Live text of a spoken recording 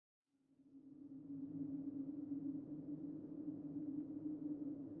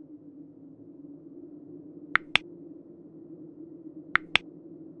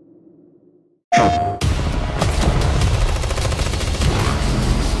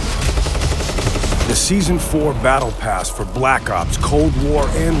The Season 4 Battle Pass for Black Ops, Cold War,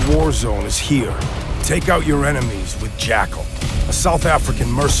 and Warzone is here. Take out your enemies with Jackal, a South African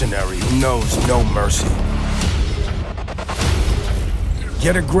mercenary who knows no mercy.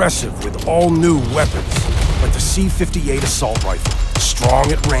 Get aggressive with all new weapons, like the C-58 assault rifle, strong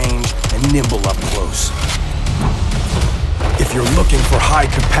at range and nimble up close. If you're looking for high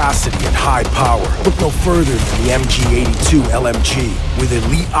capacity and high power, look no further than the MG82 LMG. With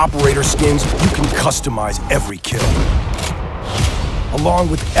elite operator skins, you can customize every kill,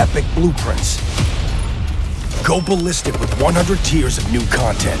 along with epic blueprints. Go ballistic with 100 tiers of new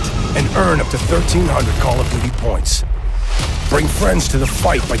content and earn up to 1,300 Call of Duty points. Bring friends to the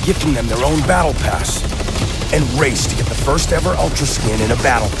fight by gifting them their own Battle Pass. And race to get the first ever Ultra skin in a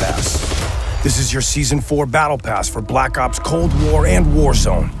Battle Pass. This is your Season 4 Battle Pass for Black Ops, Cold War, and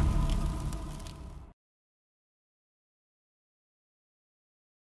Warzone.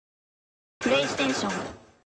 PlayStation